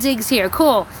Danzig's here.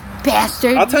 Cool.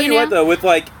 Bastard. I'll tell you what, though, with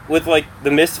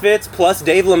the Misfits plus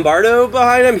Dave Lombardo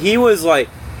behind him, it was like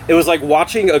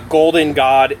watching a golden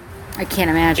god. I can't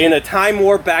imagine. In a time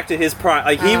warp back to his prime.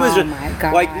 Like, he was just, my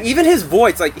God. like, even his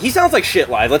voice, like, he sounds like shit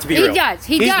live, let's be real. He does.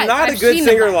 He's not a good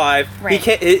singer live. Right.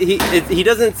 He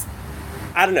doesn't,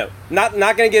 I don't know, not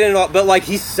gonna get into it, but, like,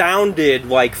 he sounded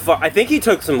like, I think he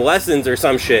took some lessons or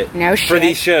some shit. No shit. For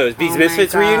these shows, these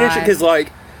Misfits reunion shit, because,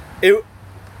 like,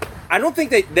 I don't think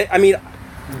they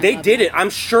did it. I'm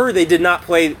sure they did not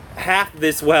play half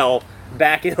this well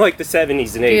back in, like, the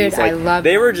 70s and 80s. Dude, like, I love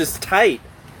they them. were just tight.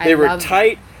 They were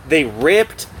tight. They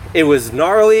ripped. It was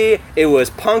gnarly. It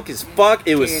was punk as fuck.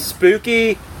 It was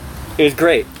spooky. It was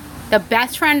great. The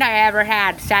best friend I ever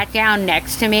had sat down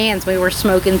next to me and we were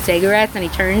smoking cigarettes, and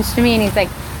he turns to me and he's like,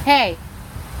 hey.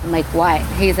 I'm like, what?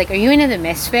 He's like, are you into the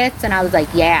Misfits? And I was like,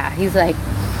 yeah. He's like,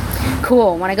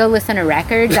 cool. Want to go listen to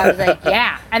records? I was like,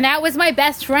 yeah. And that was my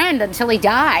best friend until he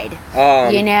died.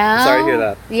 You know? Sorry to hear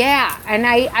that. Yeah. And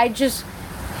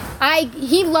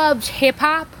he loved hip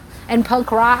hop and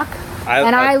punk rock. I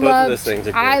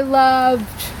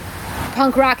loved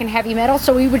punk rock and heavy metal,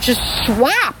 so we would just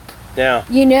swap. Yeah.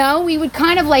 You know, we would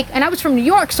kind of like, and I was from New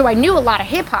York, so I knew a lot of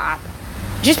hip hop.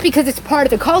 Just because it's part of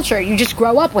the culture, you just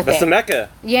grow up with it. That's the Mecca.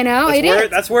 You know,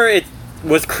 that's where it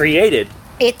was created.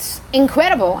 It's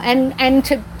incredible, and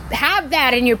to have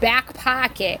that in your back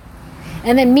pocket,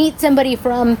 and then meet somebody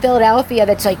from Philadelphia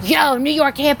that's like, yo, New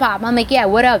York hip hop. I'm like, yeah,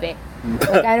 what of it?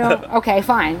 Like, I don't. Okay,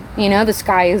 fine. You know, the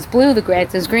sky is blue, the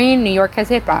grass is green. New York has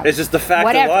hip hop. It's just the fact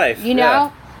of life. You know.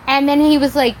 Yeah. And then he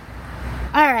was like,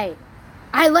 "All right,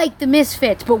 I like the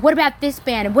Misfits, but what about this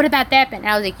band and what about that band?"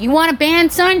 And I was like, "You want a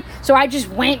band, son?" So I just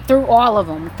went through all of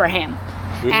them for him.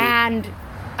 Mm-hmm.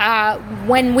 And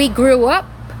when we grew up,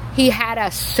 he had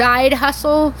a side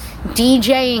hustle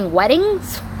DJing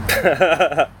weddings.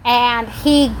 And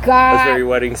he got. That's very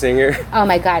wedding singer. Oh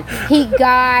my God, he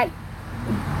got.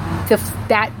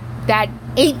 That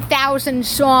 8,000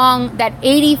 song, that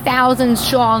 80,000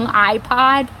 song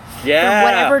iPod. Yeah.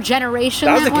 From whatever generation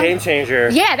that was. That was a game changer.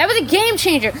 Yeah, that was a game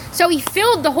changer. So he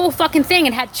filled the whole fucking thing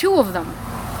and had two of them.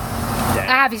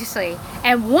 Yeah. Obviously.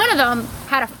 And one of them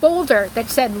had a folder that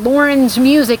said Lauryn's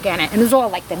music in it. And it was all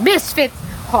like the Misfits,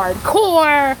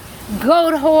 hardcore,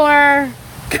 goat whore.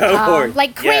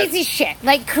 Like crazy shit.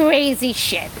 Like crazy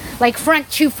shit. Like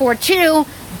Front 242.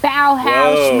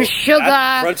 Bauhaus,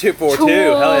 Meshuggah, Front 242,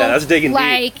 hell yeah, that's digging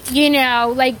like, deep. You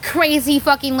know, like crazy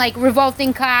fucking like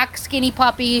Revolting Cock, Skinny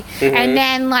Puppy, and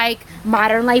then like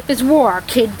Modern Life is War,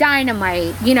 Kid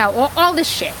Dynamite, you know, all this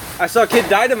shit. I saw Kid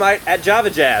Dynamite at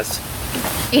Java Jazz.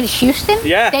 In Houston?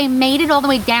 Yeah. They made it all the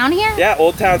way down here? Yeah,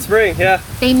 Old Town Spring, yeah.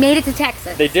 They made it to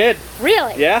Texas? They did.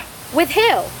 Really? Yeah. With who?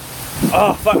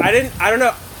 Oh, fuck, I don't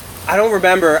know. I don't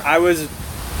remember. I was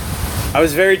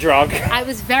very drunk. I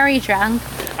was very drunk.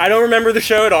 I don't remember the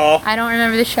show at all. I don't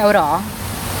remember the show at all.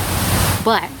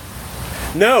 But.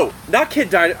 No, not Kid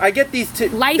Dynamite. I get these two.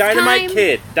 Lifetime?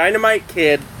 Dynamite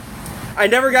Kid. I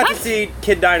never got to see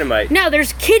Kid Dynamite. No,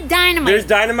 there's Kid Dynamite. There's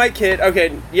Dynamite Kid.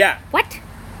 Okay, yeah. What?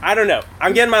 I don't know.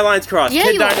 I'm getting my lines crossed. Yeah,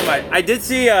 Kid Dynamite. I did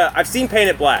see, I've seen Paint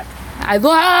It Black. I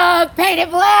love Paint It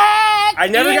Black! I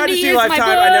never got to see Lifetime.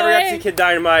 I never got to see Kid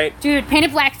Dynamite. Dude, Paint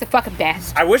It Black's the fucking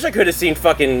best. I wish I could have seen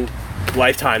fucking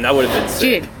Lifetime. That would have been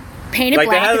sick. Dude, Paint It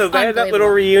Black is they had that little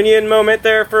reunion moment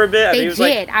there for a bit. They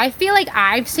did. I feel like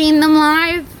I've seen them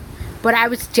live, but I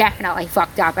was definitely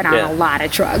fucked up and on a lot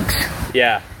of drugs.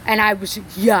 Yeah. And I was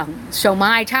young, so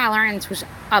my tolerance was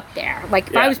up there. Like,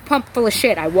 if I was pumped full of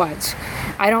shit, I was.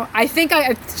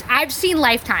 I've seen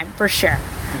Lifetime, for sure.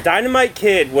 Dynamite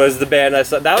Kid was the band I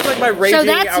saw. That was like my raging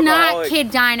alcoholic. So that's not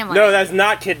Kid Dynamite. No, that's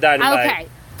not Kid Dynamite. Okay.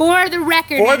 For the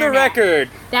record. For the record.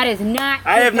 That is not Kid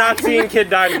I have not seen Kid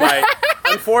Dynamite.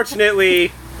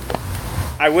 Unfortunately,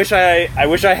 I wish I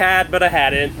had, but I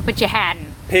hadn't. But you hadn't.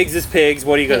 Pigs is pigs.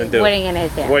 What are you going to do? What are you going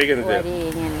to do? What are you going to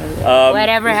do?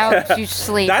 Whatever helps you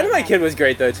sleep. Dynamite Kid was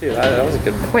great, though, too. That was a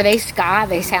good one. Were they ska?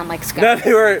 They sound like ska. No,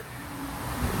 they were...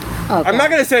 Okay. I'm not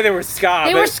going to say they were ska.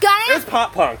 They were ska? It was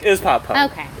pop punk. It was pop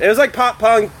punk. Okay. It was like pop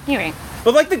punk. You're right.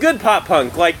 But like the good pop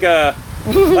punk. Like,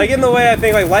 like in the way I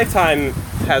think like Lifetime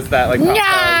has that, like, pop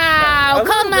punk.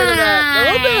 No! Come on! A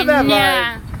little bit of that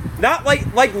vibe. Not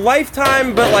like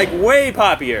Lifetime, but like way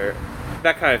poppier.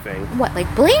 That kind of thing. What,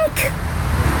 like Blink?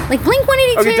 Like Blink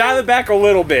 182? Okay, dial it back a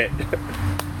little bit.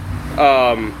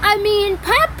 I mean,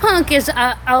 pop punk is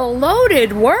a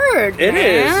loaded word. It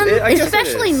man. is. I guess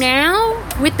Especially it is.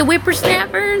 now with the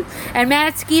Whippersnapper and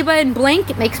Matt Skiba and Blink.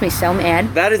 It makes me so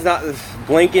mad. That is not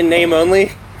Blink in name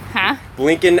only. Huh?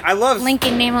 Blinking. I love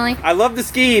Blinking name only. I love the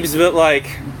Skeebs, but like,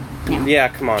 No. yeah,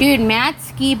 come on. Dude, Matt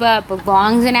Skiba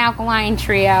belongs in Alkaline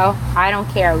Trio. I don't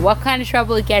care what kind of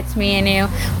trouble it gets me into,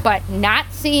 but not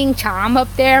seeing Tom up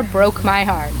there broke my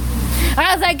heart.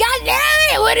 I was like, God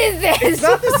damn it, what is this? It's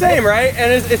not the same, right?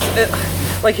 And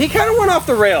it's like he kind of went off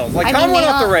the rails. Like Tom went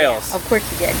off the rails. Of course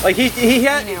he did. Like he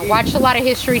had. You know, watched a lot of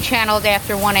History Channels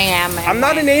after 1 a.m. I'm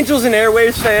not an Angels and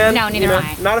Airwaves fan. No, neither am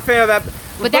I. Not a fan of that.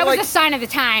 But that was like, a sign of the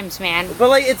times, man. But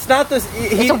like, it's not this.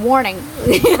 It's a warning.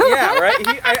 Yeah,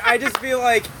 right. I just feel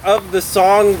like of the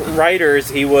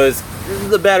songwriters, he was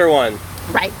the better one.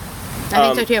 Right.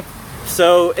 I think so too.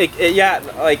 So yeah,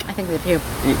 like I think so too.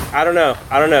 I don't know.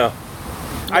 Yeah.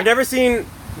 I've never seen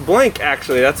Blink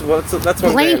actually. That's one.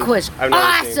 Blink was I've never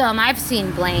awesome. seen. I've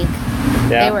seen Blink.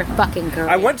 Yeah. They were fucking great.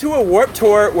 I went to a Warped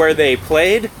Tour where they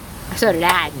played, So did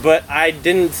I. but I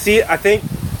didn't see. I think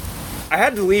I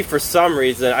had to leave for some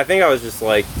reason. I think I was just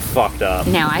like fucked up.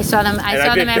 No, I saw them. I And saw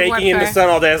I've been them at Warped baking in the Tour. sun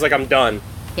all day. I was like, I'm done.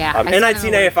 Yeah. And I'd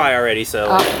seen AFI already, so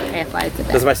Oh, AFI is the this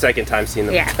is best. my second time seeing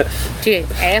them. Yeah. Dude,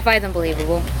 AFI is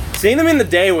unbelievable. Seeing them in the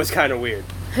day was kind of weird.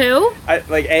 Who?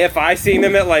 Like AFI, seeing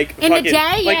them at like In the fucking,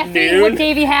 day? like Yeah, seeing noon. what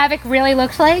Davey Havoc really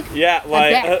looks like? Yeah, bet.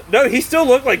 like no, he still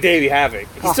looked like Davey Havoc.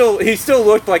 Oh. He still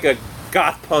looked like a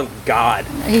goth punk god.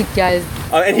 He does.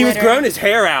 And he was Glitter. growing his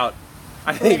hair out.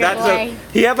 I think Glitter that's boy.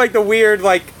 he had like the weird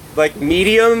like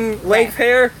medium length Right.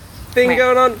 hair thing Right.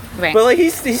 going on. Right. But like he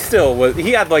still was.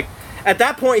 He had like at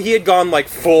that point he had gone like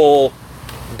full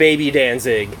baby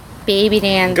Danzig. Baby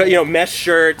Dan. You know, mesh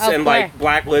shirts Of and like course.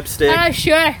 black lipstick. Oh,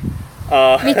 sure.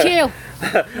 Me too.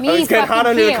 Me it's getting hot fucking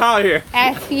under the too. collar here.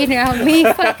 You know, me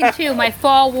fucking too. My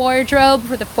fall wardrobe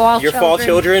for the fall Your children. fall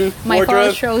children My wardrobe.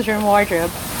 fall children wardrobe.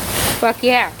 Fuck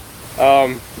yeah.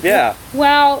 Yeah.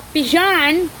 Well,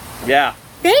 Bijan, Yeah.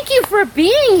 thank you for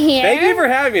being here. Thank you for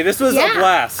having me. This was a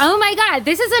blast. Oh my God,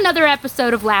 this is another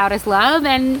episode of Loud as Love,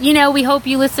 and you know, we hope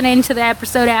you listen into the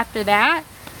episode after that.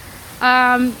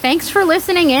 Thanks for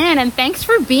listening in, and thanks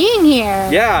for being here.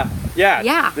 Yeah.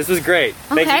 This was great.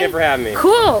 Thanks Okay. again for having me.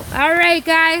 Cool. All right,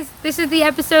 guys. This is the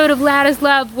episode of Loud as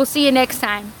Love. We'll see you next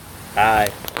time. Bye.